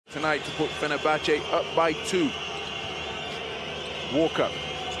tonight to put Fenerbahce up by 2. Walker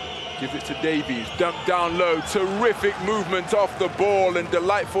gives it to Davies, dumped down low, terrific movement off the ball and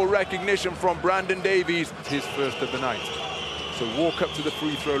delightful recognition from Brandon Davies. His first of the night. So walk up to the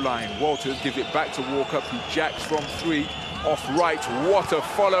free throw line. Walters gives it back to Walkup, who jacks from 3. Off right, what a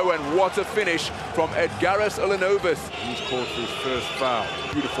follow and what a finish from Edgaras Ulanovas. He's called for his first foul.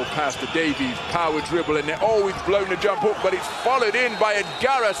 Beautiful pass to Davies, power dribble, and they're always blown the jump hook, but it's followed in by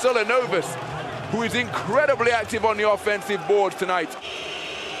Edgaras Ulanovas, who is incredibly active on the offensive boards tonight.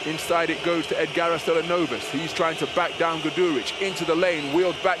 Inside it goes to Edgaras Ulanovas. He's trying to back down Guduric into the lane,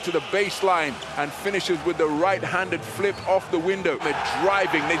 wheels back to the baseline and finishes with the right-handed flip off the window. They're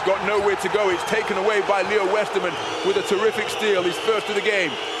driving, they've got nowhere to go. It's taken away by Leo Westerman with a terrific steal, his first of the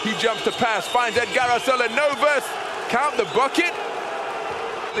game. He jumps to pass, finds Edgaras Ulanovas. Count the bucket.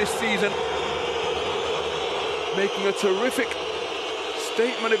 This season, making a terrific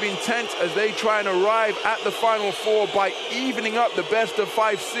statement of intent as they try and arrive at the Final Four by evening up the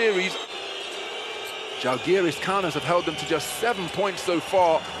best-of-5 series. Zalgiris counters have held them to just 7 points so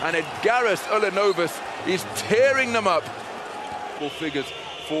far, and Edgaras Ulanovas is tearing them up. 4 figures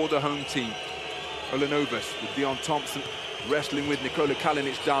for the home team. Ulanovas with Dion Thompson wrestling with Nikola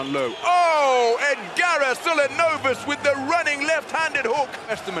Kalinic down low. Oh, Edgaras Ulanovas with the running left-handed hook.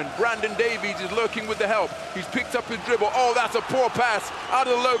 Westerman, Brandon Davies is lurking with the help. He's picked up his dribble. Oh, that's a poor pass out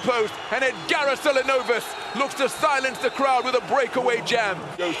of the low post. And Edgaras Ulanovas looks to silence the crowd with a breakaway jam.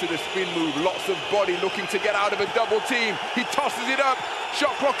 Goes to the spin move, lots of body looking to get out of a double team. He tosses it up.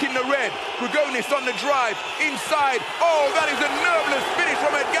 Shot clock in the red. Grigonis on the drive. Inside. Oh, that is a nerveless finish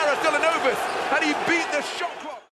from Edgaras Ulanovas. And he beat the shot clock.